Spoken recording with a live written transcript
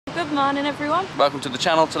Good morning everyone. Welcome to the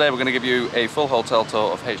channel. Today we're going to give you a full hotel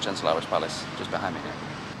tour of H10 Salauris Palace, just behind me here.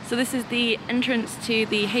 So this is the entrance to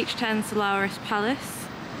the H10 Salauris Palace.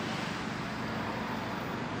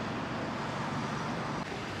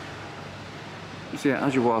 So yeah,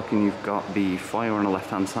 as you walk in, you've got the foyer on the left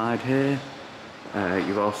hand side here.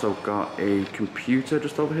 You've also got a computer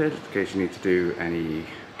just over here, just in case you need to do any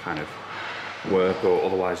kind of work or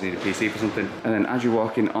otherwise need a PC for something. And then as you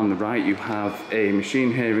walk in on the right, you have a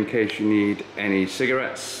machine here in case you need any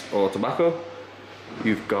cigarettes or tobacco.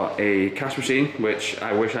 You've got a cash machine, which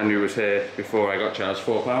I wish I knew was here before I got charged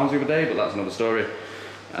 £4 the other day, but that's another story.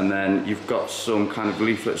 And then you've got some kind of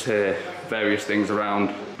leaflets here, various things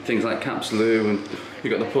around, things like Camp Salou, and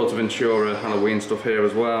you've got the PortAventura Halloween stuff here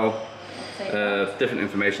as well. Different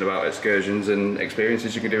information about excursions and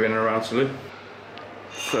experiences you can do in and around Salou.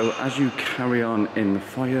 So as you carry on in the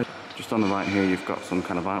foyer, just on the right here, you've got some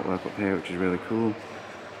kind of artwork up here, which is really cool.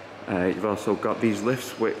 You've also got these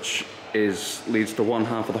lifts, which leads to one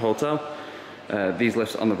half of the hotel. These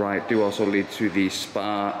lifts on the right do also lead to the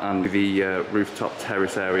spa and the rooftop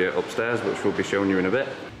terrace area upstairs, which we'll be showing you in a bit.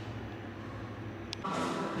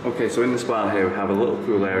 Okay, so in the spa here we have a little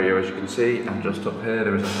pool area, as you can see, and just up here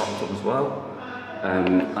there is a hot tub as well.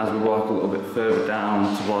 As we walk a little bit further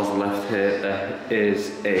down towards the left here, there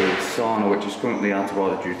is a sauna which is currently out of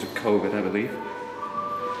order due to COVID, I believe.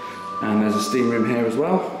 And there's a steam room here as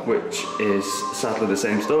well, which is sadly the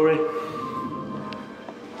same story.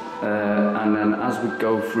 And then as we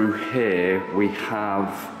go through here, we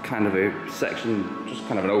have kind of a section, just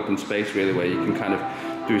kind of an open space really, where you can kind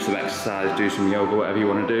of do some exercise, do some yoga, whatever you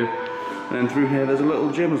want to do. And then through here there's a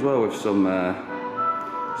little gym as well with some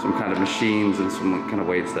kind of machines and some kind of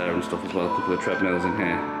weights there and stuff as well, a couple of treadmills in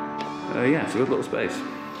here. Yeah, it's a good little space.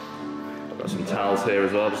 I've got some towels here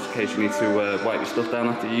as well, just in case you need to wipe your stuff down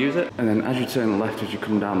after you use it. And then as you turn left, as you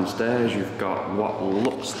come down the stairs, you've got what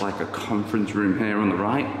looks like a conference room here on the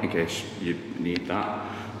right, in case you need that.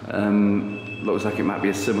 Looks like it might be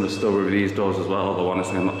a similar story with these doors as well, although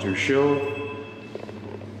honestly I'm not too sure.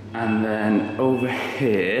 And then over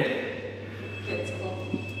here,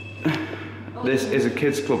 this is a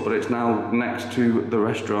kids club, but it's now next to the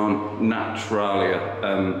restaurant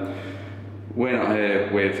Naturalia. We're not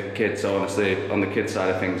here with kids, so honestly, on the kids side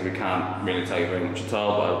of things, we can't really tell you very much at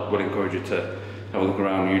all, but I would encourage you to have a look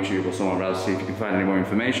around YouTube or somewhere else, see if you can find any more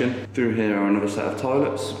information. Through here are another set of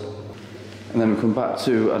toilets. And then we come back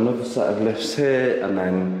to another set of lifts here, and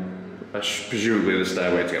then presumably the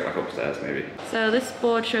stairway to get back upstairs, maybe. So this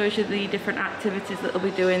board shows you the different activities that they'll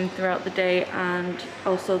be doing throughout the day, and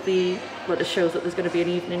also it shows that there's going to be an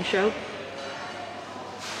evening show.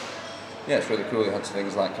 Yeah, it's really cool. They had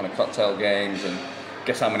things like kind of cocktail games and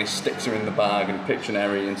guess how many sticks are in the bag and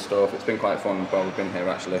Pictionary and stuff. It's been quite fun while we've been here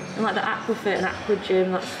actually. And like the aquafit and aqua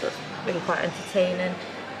gym, that's been quite entertaining.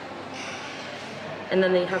 And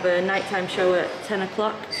then they have a nighttime show at 10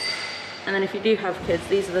 o'clock. And then if you do have kids,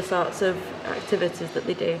 these are the sorts of activities that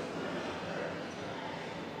they do.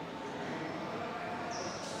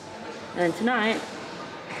 And then tonight,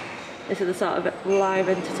 this is the sort of live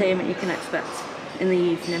entertainment you can expect in the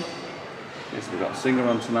evening. Yes, we've got a singer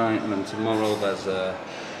on tonight, and then tomorrow there's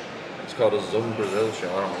it's called a Zoom Brazil show.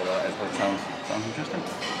 I don't know what that is, but it sounds interesting.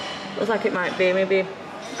 Looks like it might be maybe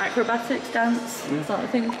acrobatics, dance, sort of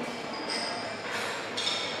thing.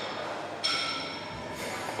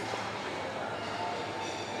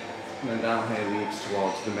 And then down here leads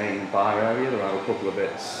towards the main bar area. There are a couple of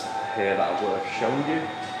bits here that are worth showing you.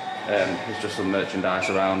 There's just some merchandise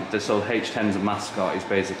around. This old H10's mascot is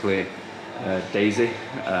basically Daisy.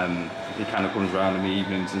 He kind of comes around in the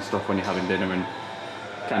evenings and stuff when you're having dinner, and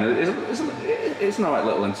kind of it's an alright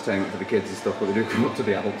little entertainment for the kids and stuff, but they do come up to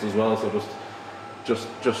the adults as well. So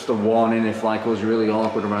just a warning if like us, you're really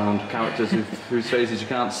awkward around characters whose faces you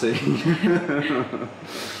can't see.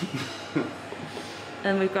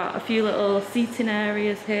 And we've got a few little seating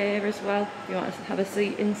areas here as well, if you want to have a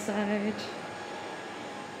seat inside.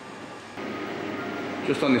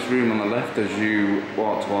 Just on this room on the left, as you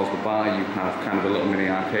walk towards the bar, you have kind of a little mini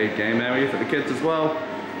arcade game area for the kids as well,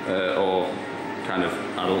 or kind of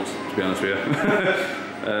adults, to be honest with you.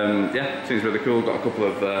 Yeah, seems really cool. Got a couple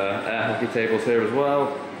of air hockey tables here as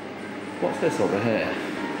well. What's this over here?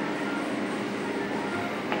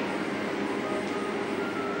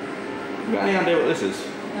 You got any idea what this is? Is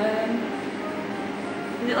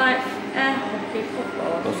it like air hockey,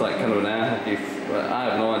 football? Looks like kind of an air hockey. I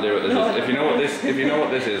have no idea what this is. If you know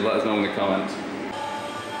what this is, let us know in the comments.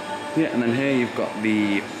 Yeah, and then here you've got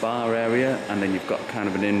the bar area, and then you've got kind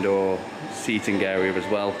of an indoor seating area as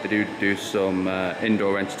well. They do some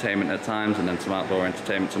indoor entertainment at times, and then some outdoor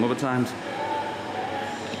entertainment some other times.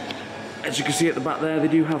 As you can see at the back there, they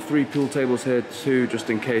do have 3 pool tables here too, just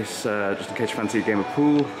in case you fancy a game of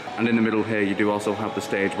pool. And in the middle here, you do also have the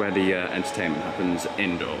stage where the entertainment happens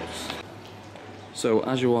indoors. So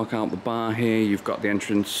as you walk out the bar here, you've got the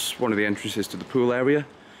entrance, one of the entrances to the pool area.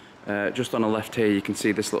 Just on the left here, you can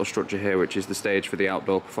see this little structure here, which is the stage for the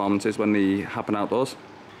outdoor performances when they happen outdoors.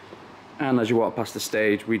 And as you walk past the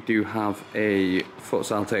stage, we do have a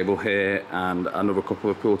futsal table here and another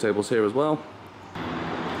couple of pool tables here as well.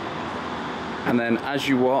 And then as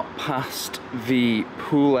you walk past the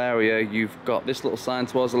pool area, you've got this little sign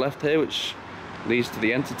towards the left here, which leads to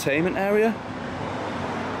the entertainment area.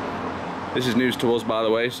 This is news to us, by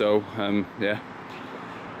the way, so yeah.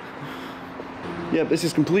 Yeah, this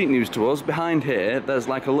is complete news to us. Behind here, there's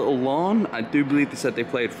like a little lawn. I do believe they said they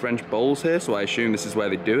played French bowls here, so I assume this is where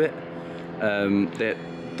they do it. It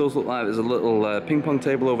does look like there's a little ping pong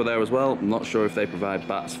table over there as well. I'm not sure if they provide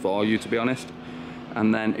bats for you, to be honest.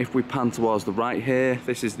 And then if we pan towards the right here,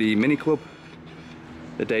 this is the mini club,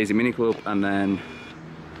 the Daisy mini club, and then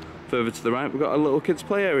further to the right we've got a little kids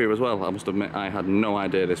play area as well. I must admit I had no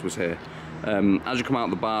idea this was here. As you come out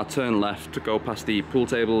of the bar, turn left to go past the pool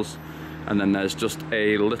tables, and then there's just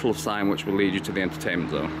a little sign which will lead you to the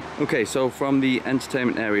entertainment zone. Okay, so from the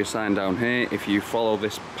entertainment area sign down here, if you follow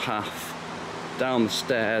this path down the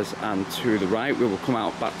stairs and to the right, we will come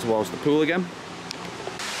out back towards the pool again.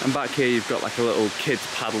 And back here you've got like a little kids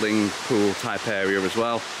paddling pool type area as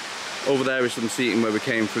well. Over there is some seating where we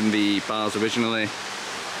came from the bars originally.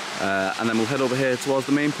 And then we'll head over here towards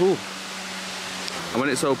the main pool. And when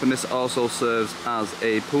it's open, this also serves as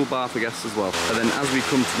a pool bar for guests as well. And then as we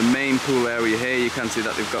come to the main pool area here, you can see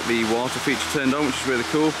that they've got the water feature turned on, which is really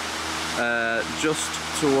cool. Just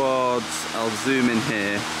towards, I'll zoom in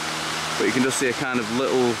here, but you can just see a kind of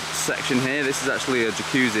little section here. This is actually a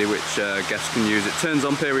jacuzzi which guests can use. It turns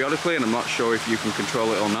on periodically, and I'm not sure if you can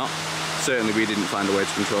control it or not. Certainly we didn't find a way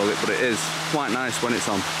to control it, but it is quite nice when it's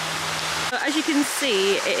on. As you can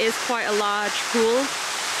see, it is quite a large pool.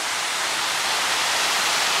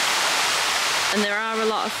 And there are a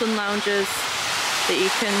lot of sun loungers that you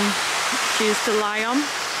can choose to lie on.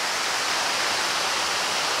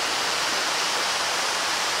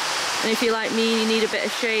 And if you're like me and you need a bit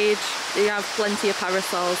of shade, you have plenty of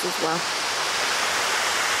parasols as well.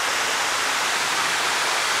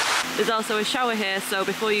 There's also a shower here, so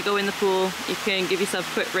before you go in the pool, you can give yourself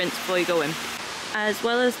a quick rinse before you go in. As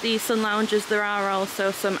well as the sun lounges, there are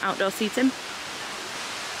also some outdoor seating.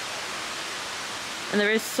 And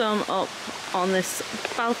there is some up on this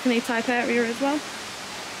balcony type area as well.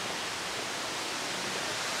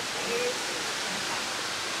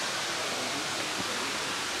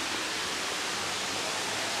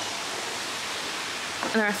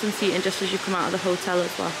 And there are some seating just as you come out of the hotel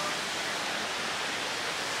as well.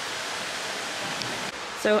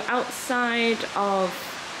 So outside of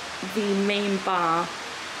the main bar,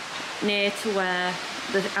 near to where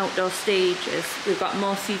the outdoor stage is, we've got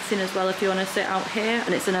more seating as well if you want to sit out here,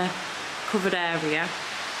 and it's in a covered area.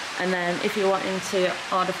 And then if you're wanting to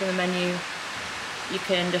order from the menu, you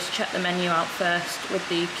can just check the menu out first with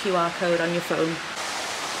the QR code on your phone.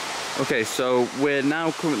 Okay, so we're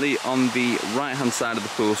now currently on the right hand side of the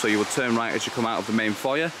pool, so you will turn right as you come out of the main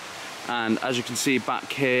foyer. And as you can see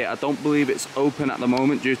back here, I don't believe it's open at the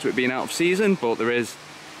moment due to it being out of season, but there is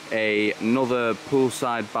another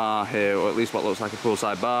poolside bar here, or at least what looks like a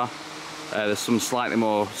poolside bar. There's some slightly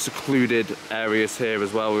more secluded areas here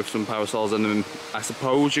as well with some parasols in them. I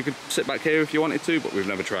suppose you could sit back here if you wanted to, but we've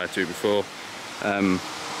never tried to before.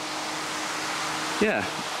 Yeah,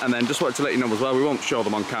 and then just wanted to let you know as well, we won't show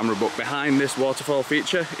them on camera, but behind this waterfall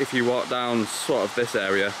feature, if you walk down sort of this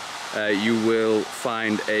area, you will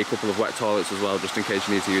find a couple of wet toilets as well, just in case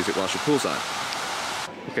you need to use it whilst you're poolside.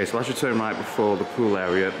 Okay, so as you turn right before the pool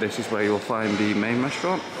area, this is where you'll find the main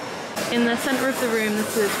restaurant. In the centre of the room,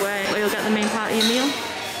 this is where you'll get the main part of your meal.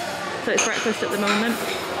 So it's breakfast at the moment.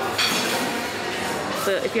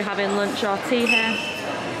 But if you're having lunch or tea here,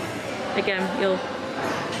 again, you'll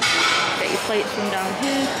get your plates from down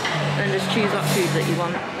here and just choose what food that you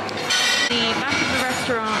want. The back of the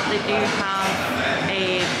restaurant, they do have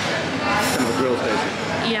a grill station.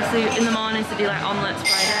 Yeah, so in the mornings they do like omelettes,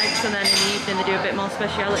 fried eggs, and then in the evening they do a bit more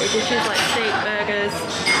speciality dishes like steak, burgers,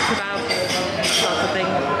 kebab, sort of thing.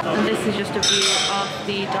 And this is just a view of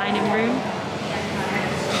the dining room.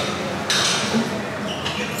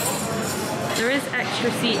 There is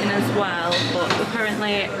extra seating as well, but we're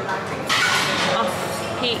currently off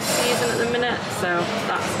peak season at the minute, so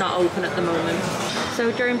that's not open at the moment.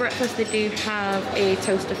 So during breakfast they do have a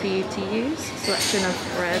toaster for you to use, selection of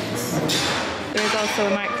breads. There is also a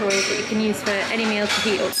microwave that you can use for any meal to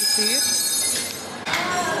heat up your food.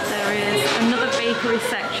 There is bakery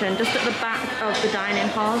section just at the back of the dining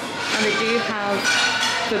hall, and they do have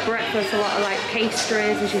for breakfast a lot of like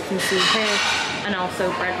pastries, as you can see here, and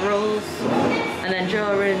also bread rolls. And then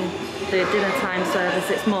during the dinner time service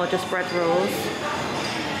it's more just bread rolls.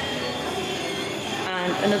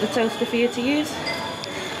 And another toaster for you to use.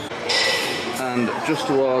 And just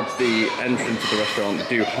towards the entrance of the restaurant,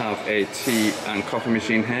 they do have a tea and coffee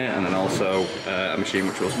machine here, and then also a machine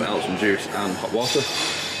which will spit out some juice and hot water.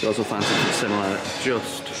 You'll also find something similar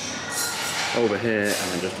just over here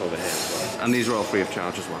and then just over here as well. And these are all free of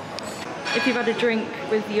charge as well. If you've had a drink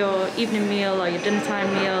with your evening meal or your dinner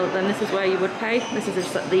time meal, then this is where you would pay. This is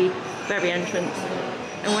just at the very entrance.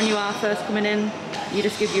 And when you are first coming in, you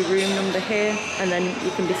just give your room number here and then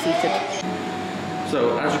you can be seated.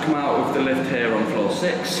 So as you come out of the lift here on floor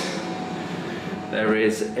 6, there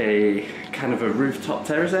is a kind of a rooftop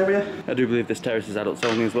terrace area. I do believe this terrace is adults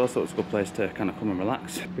only as well, so it's a good place to kind of come and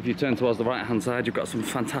relax. If you turn towards the right hand side, you've got some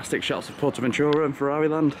fantastic shots of PortAventura and Ferrari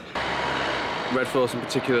Land. Red Force in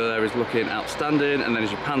particular there is looking outstanding, and then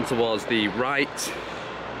as you pan towards the right,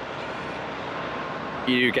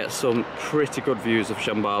 you get some pretty good views of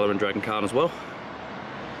Shambhala and Dragon Khan as well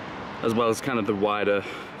as kind of the wider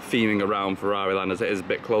theming around Ferrari Land, as it is a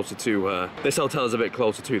bit closer to, this hotel is a bit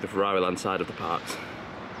closer to the Ferrari Land side of the parks.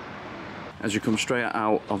 As you come straight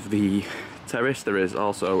out of the terrace, there is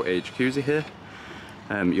also a jacuzzi here.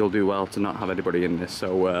 You'll do well to not have anybody in this,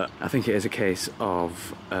 so I think it is a case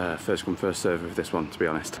of first come first serve with this one, to be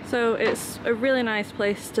honest. So it's a really nice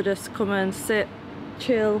place to just come and sit,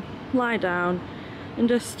 chill, lie down and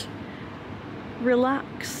just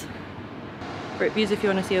relax. Great views if you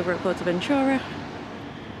want to see over at PortAventura,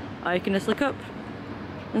 or you can just look up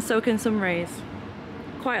and soak in some rays.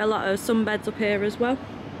 Quite a lot of sunbeds up here as well.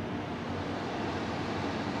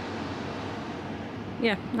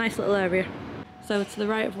 Yeah, nice little area. So to the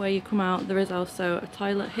right of where you come out, there is also a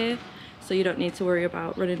toilet here, so you don't need to worry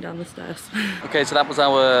about running down the stairs. Okay, so that was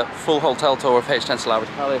our full hotel tour of H10 Salauris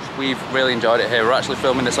Palace. We've really enjoyed it here. We're actually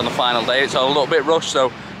filming this on the final day. It's all a little bit rushed,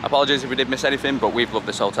 so apologies if we did miss anything, but we've loved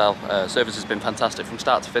this hotel. Service has been fantastic from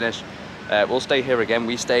start to finish. We'll stay here again.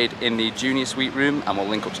 We stayed in the junior suite room, and we'll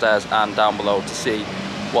link upstairs and down below to see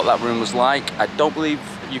what that room was like. I don't believe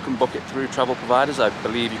you can book it through travel providers. I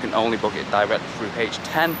believe you can only book it direct through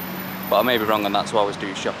H10. But I may be wrong on that, so always do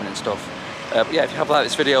your shopping and stuff. But yeah, if you have liked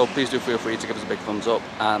this video, please do feel free to give us a big thumbs up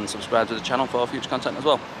and subscribe to the channel for future content as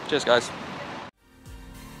well. Cheers guys.